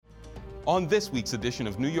On this week's edition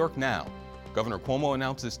of New York Now, Governor Cuomo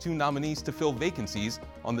announces 2 nominees to fill vacancies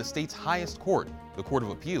on the state's highest court, the Court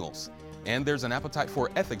of Appeals. And there's an appetite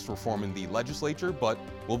for ethics reform in the legislature, but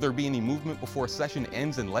will there be any movement before session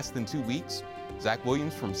ends in less than 2 weeks? Zach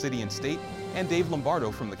Williams from City and State and Dave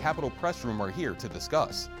Lombardo from the Capitol Press Room are here to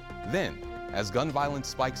discuss. Then, as gun violence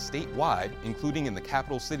spikes statewide, including in the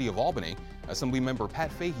capital city of Albany, Assemblymember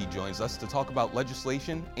Pat Fahey joins us to talk about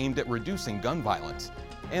legislation aimed at reducing gun violence.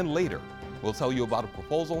 And later, we'll tell you about a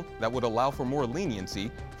proposal that would allow for more leniency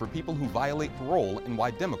for people who violate parole and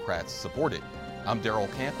why Democrats support it. I'm Daryl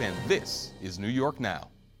Camp, and this is New York Now.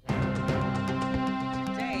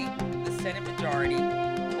 Today, the Senate majority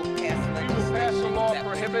will pass legislation. We will pass a law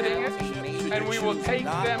prohibiting it, and we will take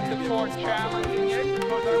them to court challenging it.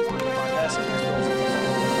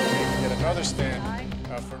 Get another stand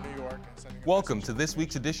for New York. Welcome to this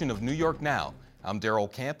week's edition of New York Now. I'm Daryl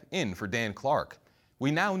Camp, in for Dan Clark. We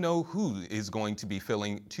now know who is going to be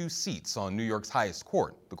filling 2 seats on New York's highest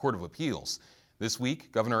court, the Court of Appeals. This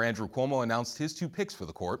week, Governor Andrew Cuomo announced his 2 picks for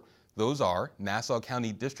the court. Those are Nassau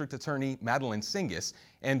County District Attorney Madeleine Tsingis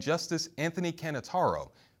and Justice Anthony Cannataro,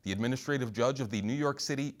 the administrative judge of the New York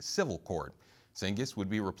City Civil Court. Tsingis would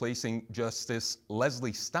be replacing Justice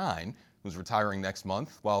Leslie Stein, who's retiring next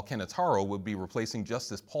month, while Cannataro would be replacing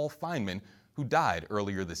Justice Paul Fineman, who died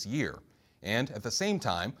earlier this year. And at the same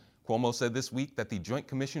time, Cuomo said this week that the Joint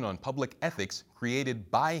Commission on Public Ethics, created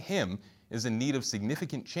by him, is in need of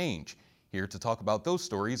significant change. Here to talk about those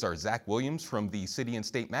stories are Zach Williams from the City and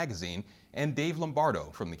State magazine and Dave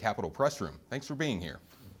Lombardo from the Capitol Press Room. Thanks for being here.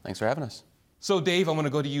 Thanks for having us. So Dave, I'm going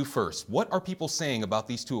to go to you first. What are people saying about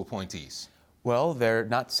these 2 appointees? Well, they're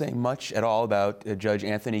not saying much at all about Judge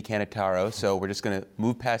Anthony Cannataro, so we're just going to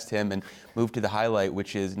move past him and move to the highlight,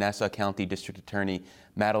 which is Nassau County District Attorney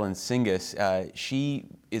Madeleine Tsingis. She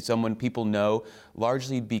is someone people know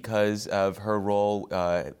largely because of her role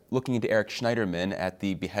looking into Eric Schneiderman at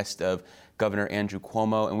the behest of Governor Andrew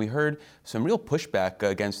Cuomo, and we heard some real pushback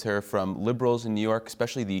against her from liberals in New York,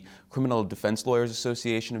 especially the Criminal Defense Lawyers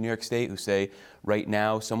Association of New York State, who say right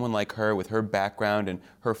now someone like her with her background and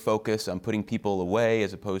her focus on putting people away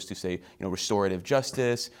as opposed to, say, restorative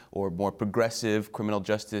justice or more progressive criminal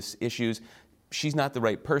justice issues, she's not the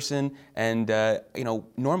right person. And,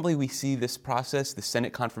 normally we see this process, the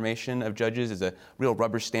Senate confirmation of judges, as a real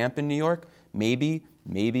rubber stamp in New York. Maybe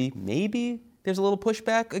there's a little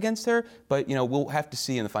pushback against her, but, we'll have to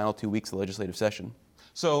see in the final 2 weeks of the legislative session.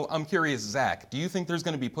 So I'm curious, Zach, do you think there's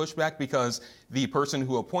going to be pushback because the person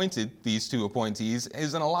who appointed these 2 appointees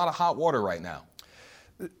is in a lot of hot water right now?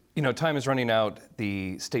 Time is running out.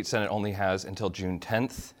 The state Senate only has until June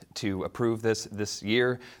 10th to approve this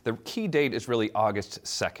year. The key date is really August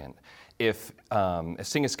 2nd. If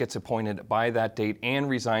Tsingis gets appointed by that date and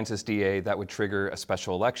resigns as DA, that would trigger a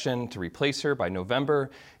special election to replace her by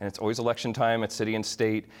November. And it's always election time at City and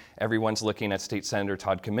State. Everyone's looking at State Senator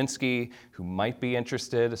Todd Kaminsky, who might be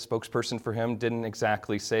interested. A spokesperson for him didn't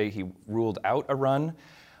exactly say he ruled out a run.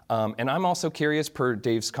 And I'm also curious, per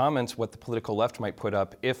Dave's comments, what the political left might put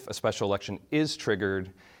up if a special election is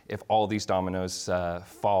triggered, if all these dominoes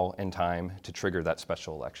fall in time to trigger that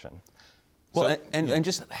special election. Well, and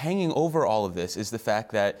just hanging over all of this is the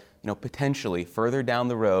fact that, potentially further down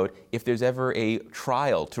the road, if there's ever a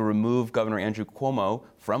trial to remove Governor Andrew Cuomo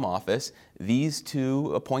from office, these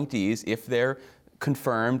 2 appointees, if they're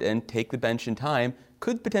confirmed and take the bench in time,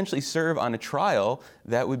 could potentially serve on a trial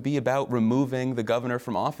that would be about removing the governor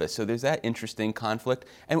from office. So there's that interesting conflict.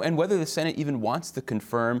 And whether the Senate even wants to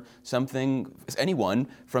confirm anyone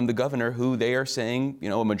from the governor who they are saying,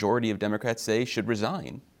 a majority of Democrats say should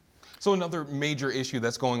resign. So another major issue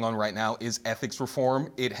that's going on right now is ethics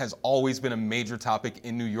reform. It has always been a major topic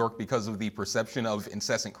in New York because of the perception of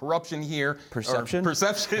incessant corruption here. Perception?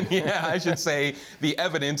 Perception, yeah, I should say. The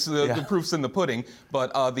evidence, the proof's in the pudding.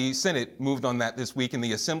 But the Senate moved on that this week, and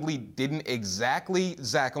the Assembly didn't exactly.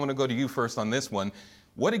 Zach, I want to go to you first on this one.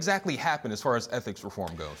 What exactly happened as far as ethics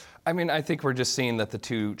reform goes? I think we're just seeing that the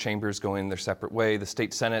 2 chambers going their separate way. The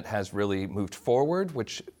state Senate has really moved forward,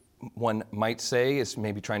 which one might say is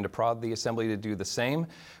maybe trying to prod the Assembly to do the same.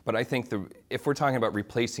 But I think if we're talking about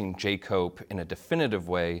replacing Jay Cope in a definitive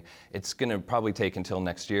way, it's going to probably take until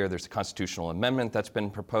next year. There's a constitutional amendment that's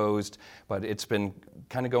been proposed, but it's been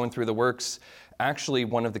kind of going through the works. Actually,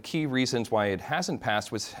 one of the key reasons why it hasn't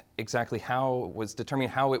passed was determining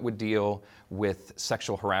how it would deal with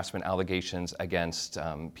sexual harassment allegations against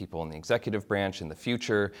people in the executive branch in the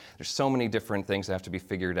future. There's so many different things that have to be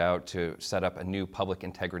figured out to set up a new public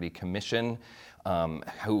integrity commission.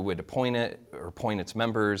 Who would appoint it or appoint its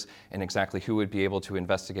members, and exactly who would be able to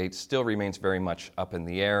investigate still remains very much up in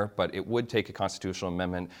the air, but it would take a constitutional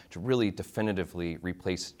amendment to really definitively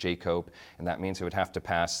replace JCOPE, and that means it would have to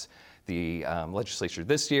pass the legislature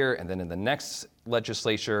this year, and then in the next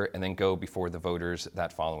legislature, and then go before the voters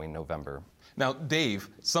that following November. Now, Dave,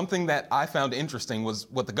 something that I found interesting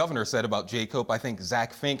was what the governor said about JCOPE. I think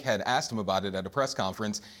Zach Fink had asked him about it at a press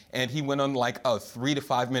conference, and he went on like a 3 to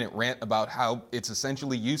 5 minute rant about how it's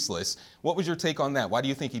essentially useless. What was your take on that? Why do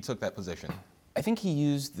you think he took that position? I think he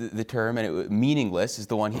used the term, and meaningless is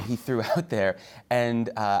the one he threw out there, and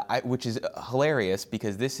which is hilarious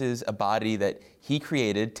because this is a body that he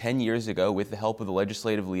created 10 years ago with the help of the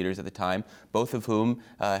legislative leaders at the time, both of whom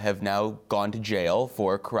have now gone to jail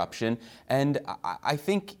for corruption. And I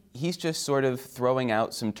think he's just sort of throwing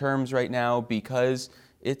out some terms right now because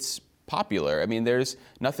it's popular. I mean, there's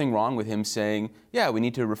nothing wrong with him saying, yeah, we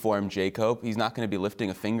need to reform JCOPE. He's not going to be lifting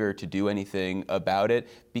a finger to do anything about it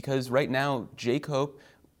because right now JCOPE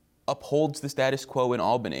upholds the status quo in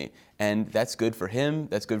Albany. And that's good for him.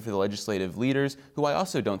 That's good for the legislative leaders, who I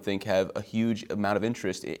also don't think have a huge amount of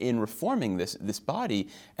interest in reforming this body.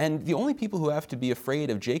 And the only people who have to be afraid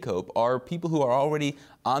of JCOPE are people who are already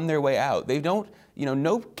on their way out. They don't,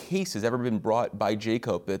 no case has ever been brought by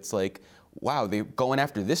JCOPE that's like, wow, they're going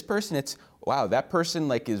after this person. It's, wow, that person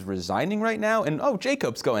is resigning right now, and oh,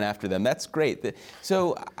 JCOPE's going after them. That's great.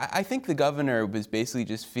 So I think the governor was basically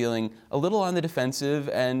just feeling a little on the defensive,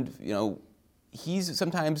 and he's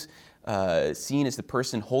sometimes seen as the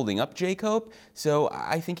person holding up JCOPE. So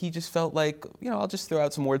I think he just felt like, I'll just throw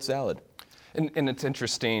out some word salad. And it's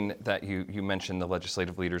interesting that you mentioned the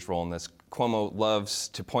legislative leader's role in this. Cuomo loves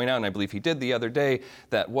to point out, and I believe he did the other day,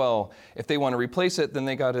 that, well, if they want to replace it, then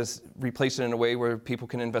they got to replace it in a way where people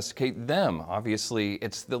can investigate them. Obviously,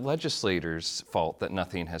 it's the legislators' fault that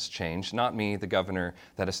nothing has changed, not me, the governor,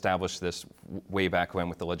 that established this way back when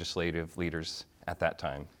with the legislative leaders at that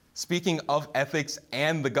time. Speaking of ethics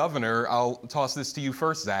and the governor, I'll toss this to you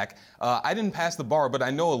first, Zach. I didn't pass the bar, but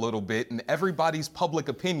I know a little bit, and everybody's public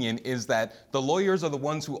opinion is that the lawyers are the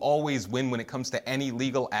ones who always win when it comes to any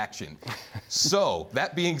legal action. So,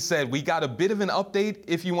 that being said, we got a bit of an update,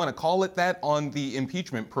 if you want to call it that, on the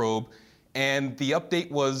impeachment probe, and the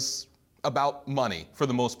update was about money, for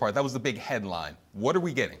the most part. That was the big headline. What are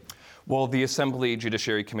we getting? Well, the Assembly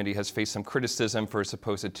Judiciary Committee has faced some criticism for a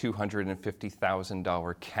supposed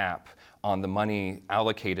 $250,000 cap on the money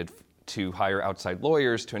allocated to hire outside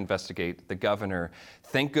lawyers to investigate the governor.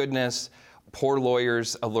 Thank goodness, poor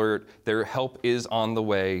lawyers alert, their help is on the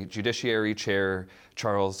way. Judiciary Chair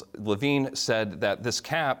Charles Levine said that this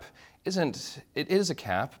cap it is a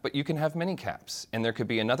cap, but you can have many caps. And there could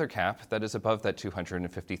be another cap that is above that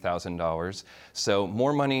 $250,000. So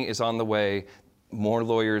more money is on the way. More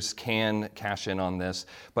lawyers can cash in on this.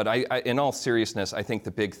 But in all seriousness, I think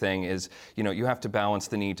the big thing is, you have to balance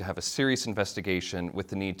the need to have a serious investigation with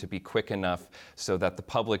the need to be quick enough so that the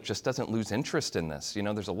public just doesn't lose interest in this.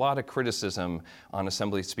 There's a lot of criticism on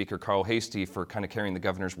Assembly Speaker Carl Heastie for kind of carrying the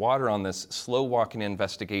governor's water on this slow-walking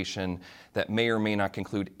investigation that may or may not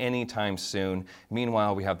conclude anytime soon.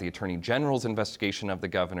 Meanwhile, we have the Attorney General's investigation of the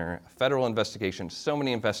governor, a federal investigation, so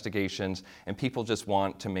many investigations, and people just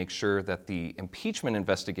want to make sure that the impeachment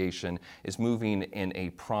investigation is moving in a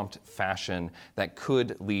prompt fashion that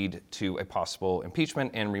could lead to a possible impeachment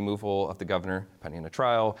and removal of the governor, pending a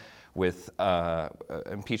trial with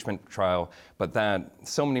impeachment trial. But that,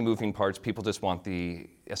 so many moving parts, people just want the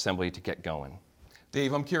Assembly to get going.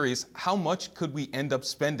 Dave, I'm curious, how much could we end up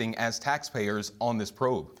spending as taxpayers on this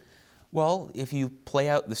probe? Well, if you play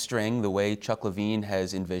out the string the way Chuck Levine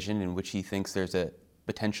has envisioned, in which he thinks there's a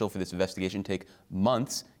potential for this investigation to take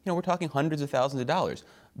months, we're talking hundreds of thousands of dollars.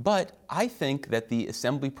 But I think that the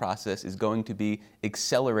assembly process is going to be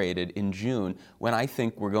accelerated in June, when I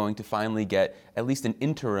think we're going to finally get at least an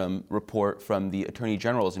interim report from the Attorney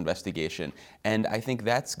General's investigation. And I think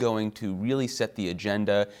that's going to really set the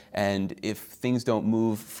agenda. And if things don't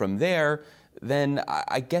move from there, then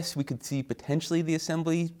I guess we could see potentially the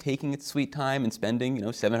Assembly taking its sweet time and spending,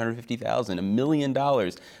 $750,000, $1 million.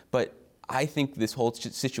 But I think this whole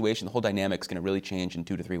situation, the whole dynamic is going to really change in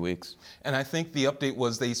 2 to 3 weeks. And I think the update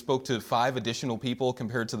was they spoke to 5 additional people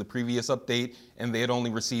compared to the previous update, and they had only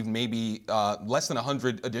received maybe less than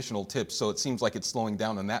 100 additional tips, so it seems like it's slowing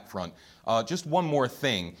down on that front. Just one more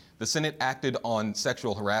thing. The Senate acted on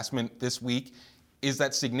sexual harassment this week. Is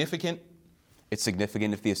that significant? it's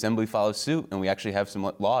significant if the Assembly follows suit and we actually have some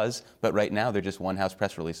laws, but right now they're just one House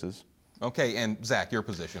press releases. Okay, and Zach, your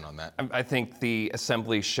position on that? I think the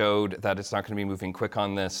Assembly showed that it's not going to be moving quick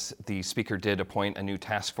on this. The Speaker did appoint a new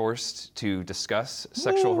task force to discuss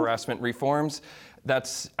sexual harassment reforms.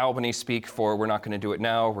 That's Albany speak for we're not going to do it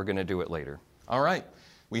now, we're going to do it later. All right,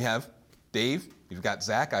 we have Dave, you've got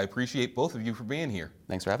Zach. I appreciate both of you for being here.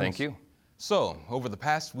 Thanks for having us. Thank you. So, over the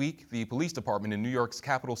past week, the police department in New York's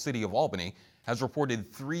capital city of Albany has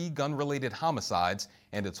reported 3 gun-related homicides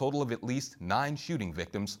and a total of at least 9 shooting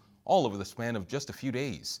victims, all over the span of just a few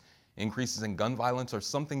days. Increases in gun violence are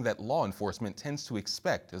something that law enforcement tends to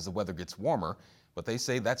expect as the weather gets warmer, but they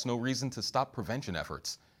say that's no reason to stop prevention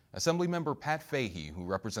efforts. Assemblymember Pat Fahey, who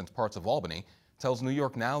represents parts of Albany, tells New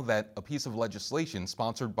York Now that a piece of legislation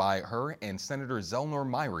sponsored by her and Senator Zelnor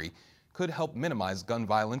Myrie could help minimize gun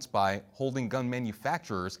violence by holding gun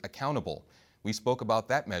manufacturers accountable. We spoke about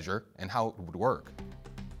that measure and how it would work.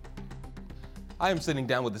 I am sitting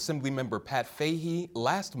down with Assemblymember Pat Fahey.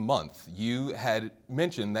 Last month, you had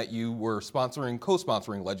mentioned that you were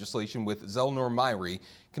co-sponsoring legislation with Zelnor Myrie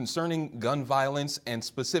concerning gun violence and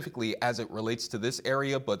specifically as it relates to this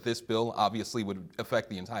area, but this bill obviously would affect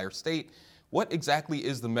the entire state. What exactly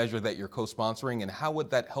is the measure that you're co-sponsoring and how would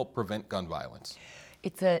that help prevent gun violence?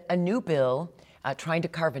 It's a new bill trying to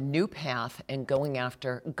carve a new path in going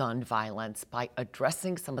after gun violence by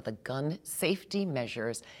addressing some of the gun safety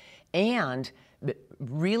measures and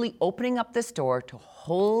really opening up this door to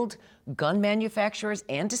hold gun manufacturers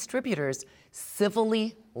and distributors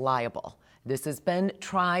civilly liable. This has been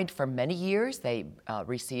tried for many years. They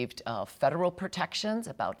received federal protections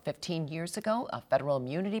about 15 years ago, federal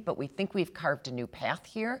immunity, but we think we've carved a new path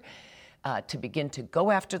here to begin to go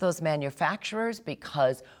after those manufacturers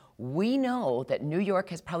because we know that New York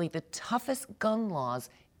has probably the toughest gun laws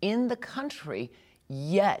in the country,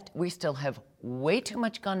 yet we still have way too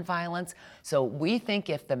much gun violence. So we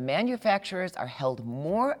think if the manufacturers are held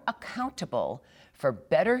more accountable for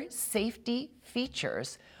better safety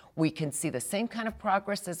features, we can see the same kind of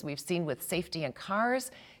progress as we've seen with safety in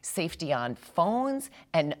cars, safety on phones,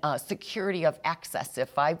 and security of access.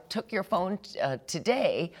 If I took your phone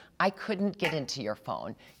today, I couldn't get into your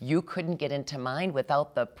phone. You couldn't get into mine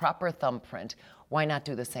without the proper thumbprint. Why not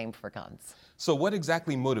do the same for guns? So what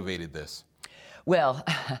exactly motivated this? Well,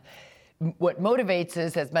 what motivates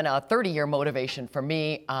us has been a 30-year motivation for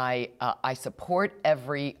me. I support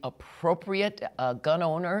every appropriate gun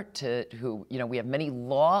owner we have many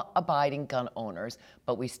law-abiding gun owners,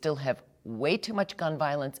 but we still have way too much gun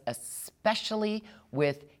violence, especially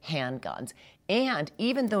with handguns. And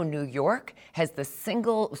even though New York has the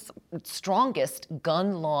single strongest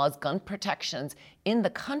gun laws, gun protections in the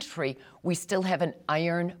country, we still have an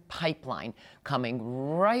iron pipeline coming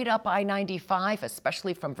right up I-95,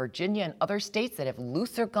 especially from Virginia and other states that have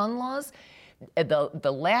looser gun laws.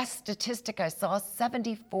 The last statistic I saw,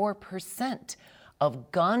 74%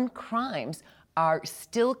 of gun crimes are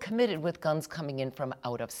still committed with guns coming in from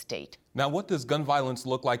out of state. Now, what does gun violence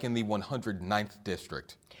look like in the 109th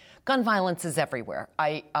district? Gun violence is everywhere.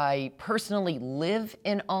 I personally live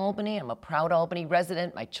in Albany. I'm a proud Albany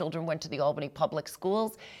resident. My children went to the Albany Public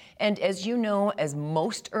Schools. And as you know, as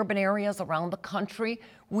most urban areas around the country,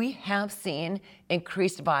 we have seen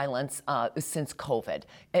increased violence since COVID.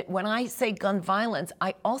 When I say gun violence,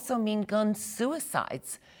 I also mean gun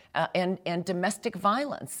suicides and domestic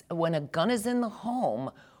violence. When a gun is in the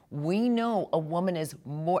home, we know a woman is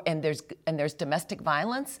more, and there's domestic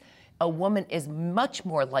violence, a woman is much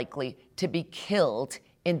more likely to be killed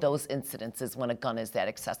in those incidences when a gun is that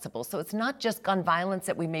accessible. So it's not just gun violence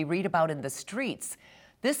that we may read about in the streets.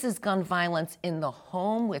 This is gun violence in the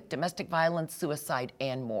home with domestic violence, suicide,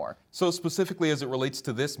 and more. So specifically as it relates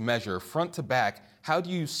to this measure, front to back, how do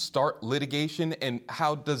you start litigation and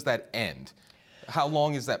how does that end? How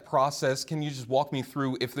long is that process? Can you just walk me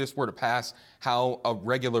through, if this were to pass, how a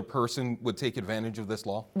regular person would take advantage of this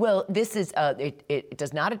law? Well, this is it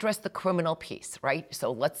does not address the criminal piece, right?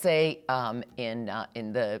 So let's say in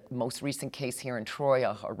the most recent case here in Troy,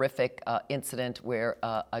 a horrific incident where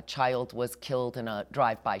a child was killed in a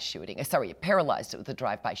drive-by shooting. Paralyzed with a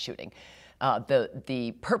drive-by shooting.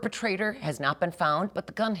 The perpetrator has not been found, but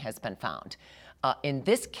the gun has been found. In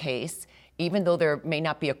this case, even though there may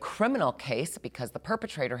not be a criminal case because the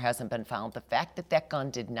perpetrator hasn't been found, the fact that that gun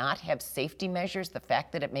did not have safety measures, the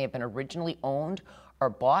fact that it may have been originally owned or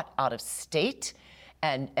bought out of state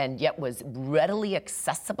and yet was readily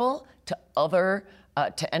accessible to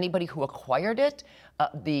anybody who acquired it,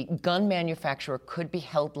 the gun manufacturer could be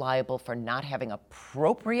held liable for not having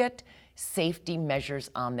appropriate safety measures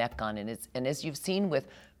on that gun. And as you've seen with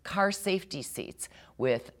car safety seats,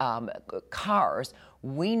 with cars,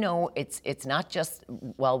 we know it's not just,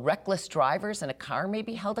 well, reckless drivers in a car may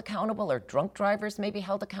be held accountable or drunk drivers may be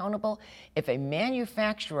held accountable. If a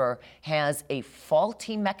manufacturer has a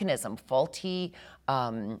faulty mechanism, faulty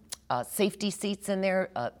safety seats in there,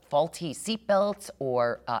 faulty seat belts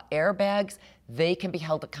or airbags, they can be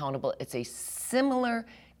held accountable. It's a similar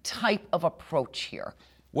type of approach here.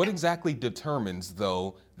 What exactly determines,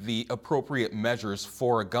 though, the appropriate measures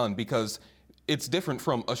for a gun? Because it's different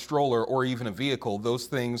from a stroller or even a vehicle. Those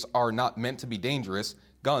things are not meant to be dangerous.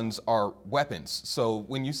 Guns are weapons. So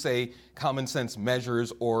when you say common sense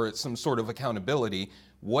measures or some sort of accountability,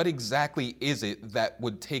 what exactly is it that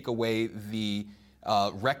would take away the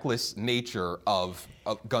reckless nature of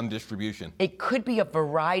gun distribution? It could be a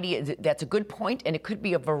variety. That's a good point, and it could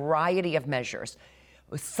be a variety of measures.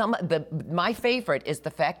 My favorite is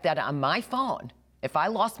the fact that on my phone, if I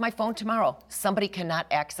lost my phone tomorrow, somebody cannot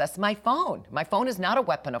access my phone. My phone is not a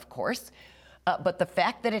weapon, of course, but the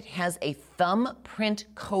fact that it has a thumbprint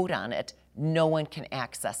code on it, no one can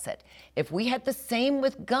access it. If we had the same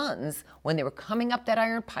with guns when they were coming up that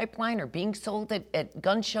iron pipeline or being sold at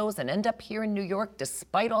gun shows and end up here in New York,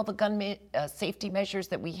 despite all the gun safety measures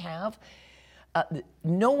that we have,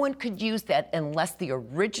 no one could use that unless the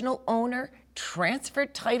original owner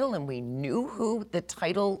transferred title and we knew who the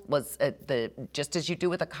title was. Just as you do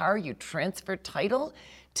with a car, you transfer title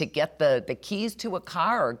to get the keys to a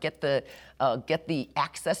car or get the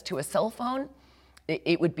access to a cell phone.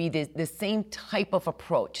 It would be the same type of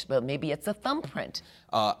approach, but maybe it's a thumbprint.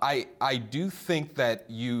 I do think that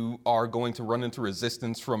you are going to run into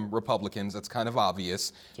resistance from Republicans. That's kind of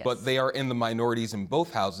obvious, Yes. But they are in the minorities in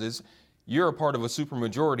both houses. You're a part of a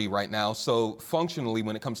supermajority right now, so functionally,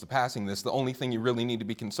 when it comes to passing this, the only thing you really need to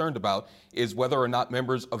be concerned about is whether or not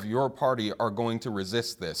members of your party are going to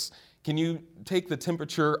resist this. Can you take the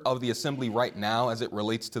temperature of the Assembly right now as it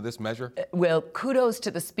relates to this measure? Well, kudos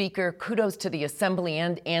to the Speaker, kudos to the Assembly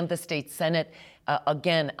and the State Senate.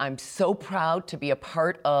 Again, I'm so proud to be a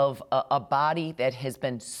part of a body that has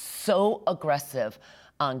been so aggressive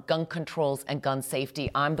on gun controls and gun safety.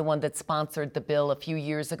 I'm the one that sponsored the bill a few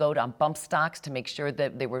years ago on bump stocks to make sure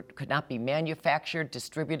that they could not be manufactured,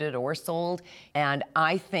 distributed, or sold. And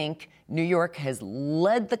I think New York has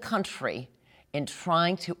led the country in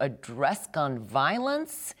trying to address gun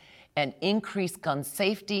violence and increase gun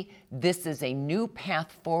safety. This is a new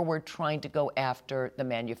path forward trying to go after the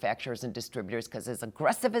manufacturers and distributors, because as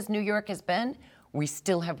aggressive as New York has been, we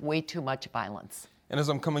still have way too much violence. And as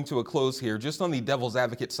I'm coming to a close here, just on the devil's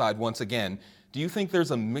advocate side once again, do you think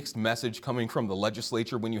there's a mixed message coming from the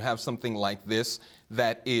legislature when you have something like this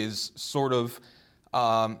that is sort of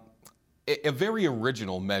a very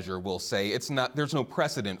original measure, we'll say? There's no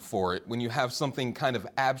precedent for it. When you have something kind of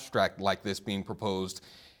abstract like this being proposed,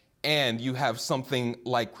 and you have something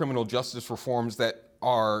like criminal justice reforms that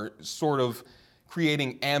are sort of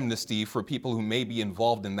creating amnesty for people who may be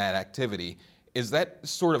involved in that activity, is that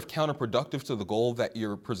sort of counterproductive to the goal that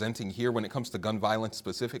you're presenting here when it comes to gun violence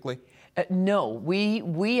specifically? No,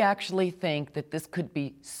 we actually think that this could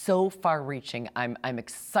be so far-reaching. I'm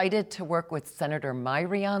excited to work with Senator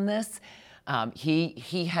Myrie on this.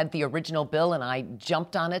 He had the original bill, and I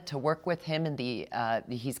jumped on it to work with him.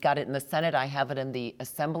 He's got it in the Senate. I have it in the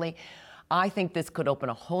Assembly. I think this could open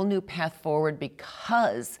a whole new path forward,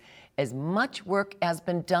 because as much work has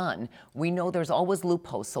been done, we know there's always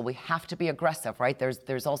loopholes, so we have to be aggressive, right?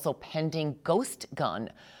 There's also pending ghost gun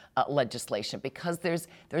legislation, because there's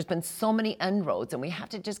been so many inroads, and we have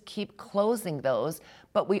to just keep closing those.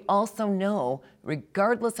 But we also know,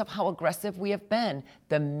 regardless of how aggressive we have been,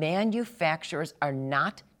 the manufacturers are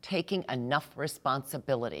not taking enough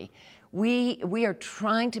responsibility. We are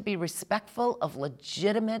trying to be respectful of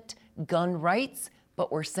legitimate gun rights,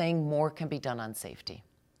 but we're saying more can be done on safety.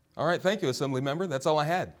 All right, thank you, Assembly Member. That's all I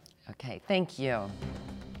had. Okay, thank you.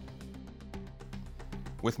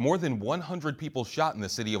 With more than 100 people shot in the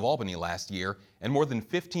city of Albany last year and more than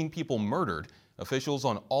 15 people murdered, officials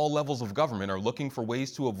on all levels of government are looking for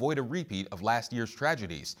ways to avoid a repeat of last year's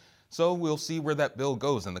tragedies. So we'll see where that bill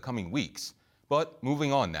goes in the coming weeks. But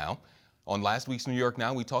moving on now. On last week's New York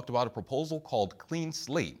Now, we talked about a proposal called Clean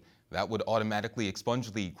Slate that would automatically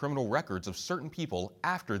expunge the criminal records of certain people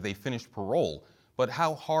after they finished parole. But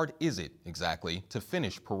how hard is it exactly to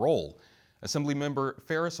finish parole? Assemblymember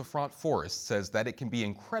Farah Safran Forrest says that it can be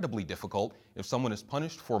incredibly difficult if someone is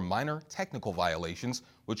punished for minor technical violations,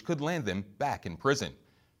 which could land them back in prison.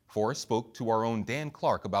 Forrest spoke to our own Dan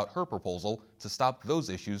Clark about her proposal to stop those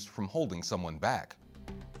issues from holding someone back.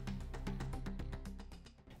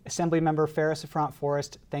 Assemblymember Farah Safran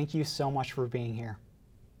Forrest, thank you so much for being here.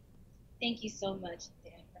 Thank you so much,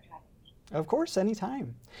 Dan, for Of course,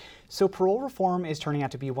 anytime. So parole reform is turning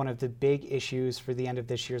out to be one of the big issues for the end of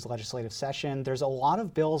this year's legislative session. There's a lot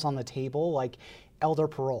of bills on the table, like elder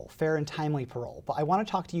parole, fair and timely parole. But I want to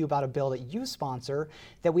talk to you about a bill that you sponsor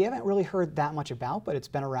that we haven't really heard that much about, but it's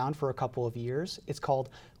been around for a couple of years. It's called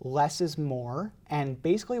Less is More. And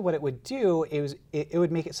basically what it would do is it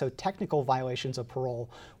would make it so technical violations of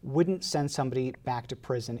parole wouldn't send somebody back to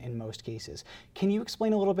prison in most cases. Can you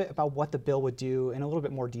explain a little bit about what the bill would do in a little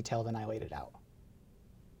bit more detail than I laid it out?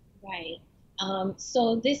 Right.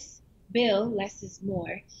 So this bill, Less is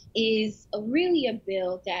More, is really a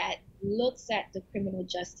bill that looks at the criminal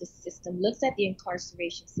justice system, looks at the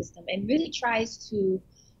incarceration system, and really tries to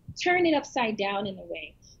turn it upside down in a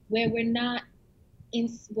way where we're not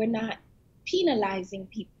penalizing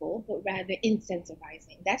people, but rather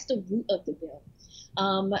incentivizing. That's the root of the bill.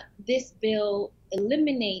 This bill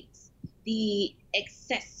eliminates the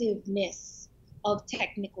excessiveness of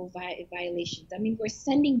technical violations. I mean, we're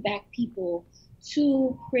sending back people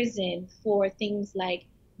to prison for things like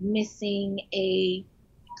missing a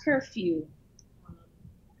curfew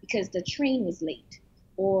because the train was late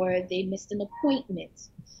or they missed an appointment,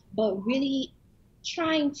 but really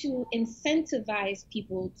trying to incentivize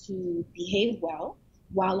people to behave well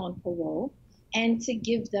while on parole and to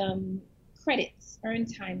give them credits,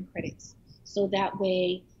 earned time credits, so that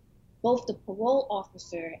way both the parole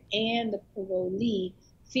officer and the parolee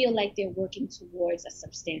feel like they're working towards a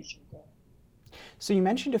substantial goal. So you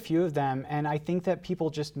mentioned a few of them, and I think that people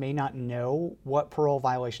just may not know what parole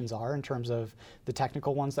violations are in terms of the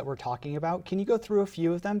technical ones that we're talking about. Can you go through a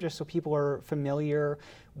few of them just so people are familiar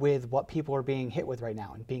with what people are being hit with right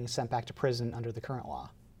now and being sent back to prison under the current law?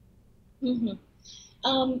 Mm-hmm.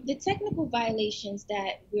 The technical violations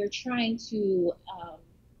that we're trying to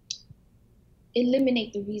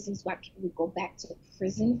eliminate the reasons why people would go back to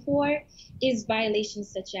prison for is violations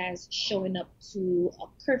such as showing up to a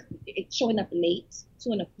curfew, showing up late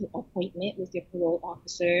to an appointment with your parole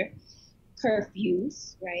officer,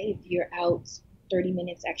 curfews, right? If you're out 30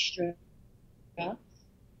 minutes extra, you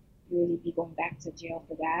really be going back to jail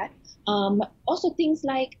for that. Also things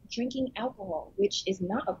like drinking alcohol, which is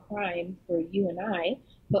not a crime for you and I,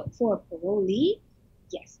 but for a parolee,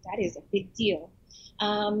 yes, that is a big deal.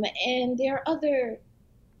 And there are other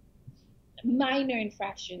minor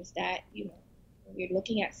infractions that, you know, when you're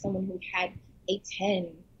looking at someone who had a 10,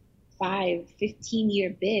 5,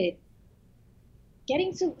 15-year bid,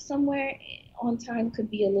 getting to somewhere on time could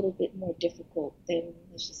be a little bit more difficult than,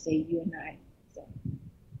 let's just say, you and I.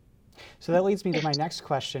 So that leads me to my next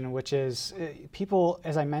question, which is people,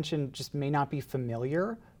 as I mentioned, just may not be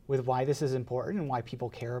familiar with why this is important and why people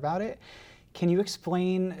care about it. Can you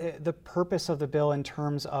explain the purpose of the bill in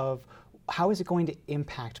terms of how is it going to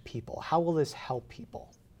impact people? How will this help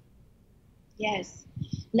people? Yes,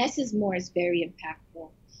 Less is More is very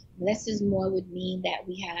impactful. Less is More would mean that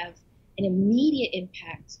we have an immediate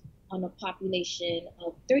impact on a population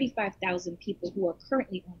of 35,000 people who are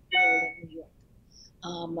currently on parole in New York.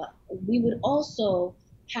 We would also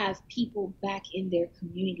have people back in their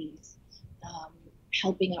communities,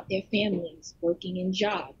 helping out their families, working in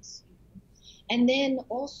jobs. And then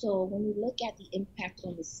also, when we look at the impact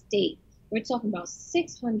on the state, we're talking about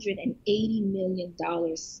 $680 million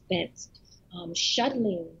spent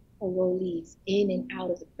shuttling parolees in and out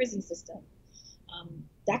of the prison system.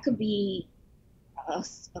 That could be a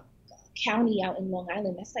county out in Long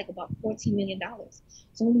Island. That's like about $14 million.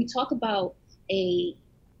 So when we talk about a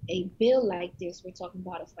bill like this, we're talking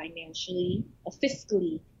about a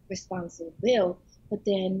fiscally responsible bill, but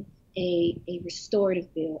then a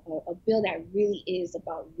restorative bill, a bill that really is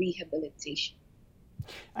about rehabilitation.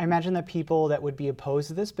 I imagine that people that would be opposed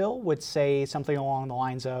to this bill would say something along the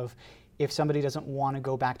lines of, if somebody doesn't want to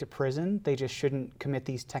go back to prison, they just shouldn't commit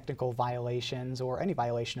these technical violations or any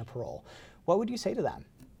violation of parole. What would you say to them?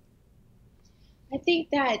 I think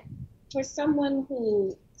that for someone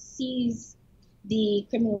who sees the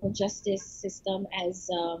criminal justice system as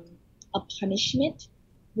a punishment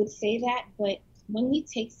would say that, but when we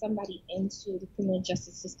take somebody into the criminal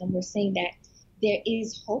justice system, we're saying that there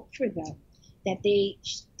is hope for them, that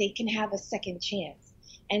they can have a second chance.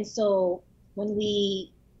 And so when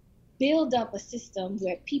we build up a system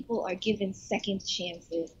where people are given second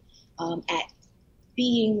chances at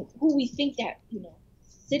being who we think that, you know,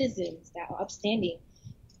 citizens that are upstanding,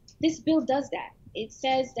 this bill does that. It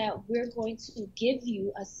says that we're going to give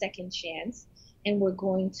you a second chance and we're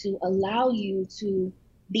going to allow you to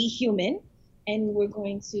be human, and we're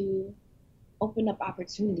going to open up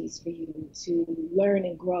opportunities for you to learn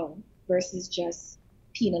and grow versus just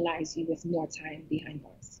penalize you with more time behind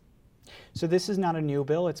bars. So this is not a new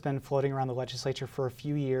bill. It's been floating around the legislature for a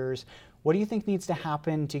few years. What do you think needs to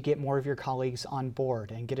happen to get more of your colleagues on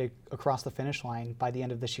board and get it across the finish line by the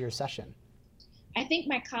end of this year's session? I think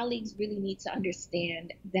my colleagues really need to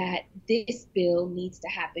understand that this bill needs to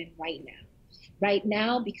happen right now. Right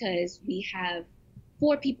now, because we have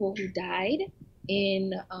 4 people who died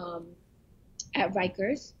at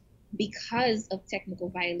Rikers because of technical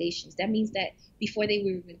violations. That means that before they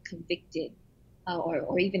were even convicted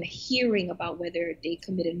or even a hearing about whether they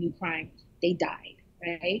committed a new crime, they died,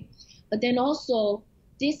 right? But then also,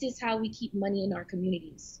 this is how we keep money in our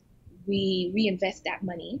communities. We reinvest that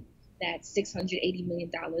money, that $680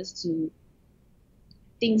 million, to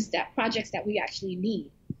projects that we actually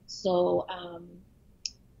need. So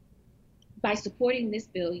by supporting this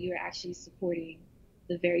bill, you're actually supporting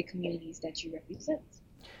the very communities that you represent.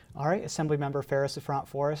 All right, Assemblymember Ferris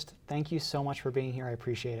Affront-Forrest, thank you so much for being here. I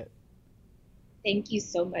appreciate it. Thank you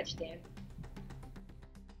so much, Dan.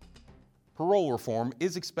 Parole reform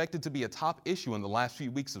is expected to be a top issue in the last few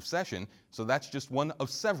weeks of session, so that's just one of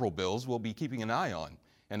several bills we'll be keeping an eye on.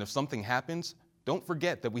 And if something happens, don't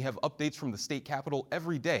forget that we have updates from the state capitol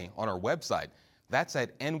every day on our website. That's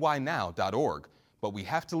at nynow.org. But we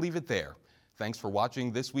have to leave it there. Thanks for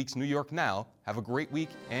watching this week's New York Now. Have a great week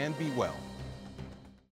and be well.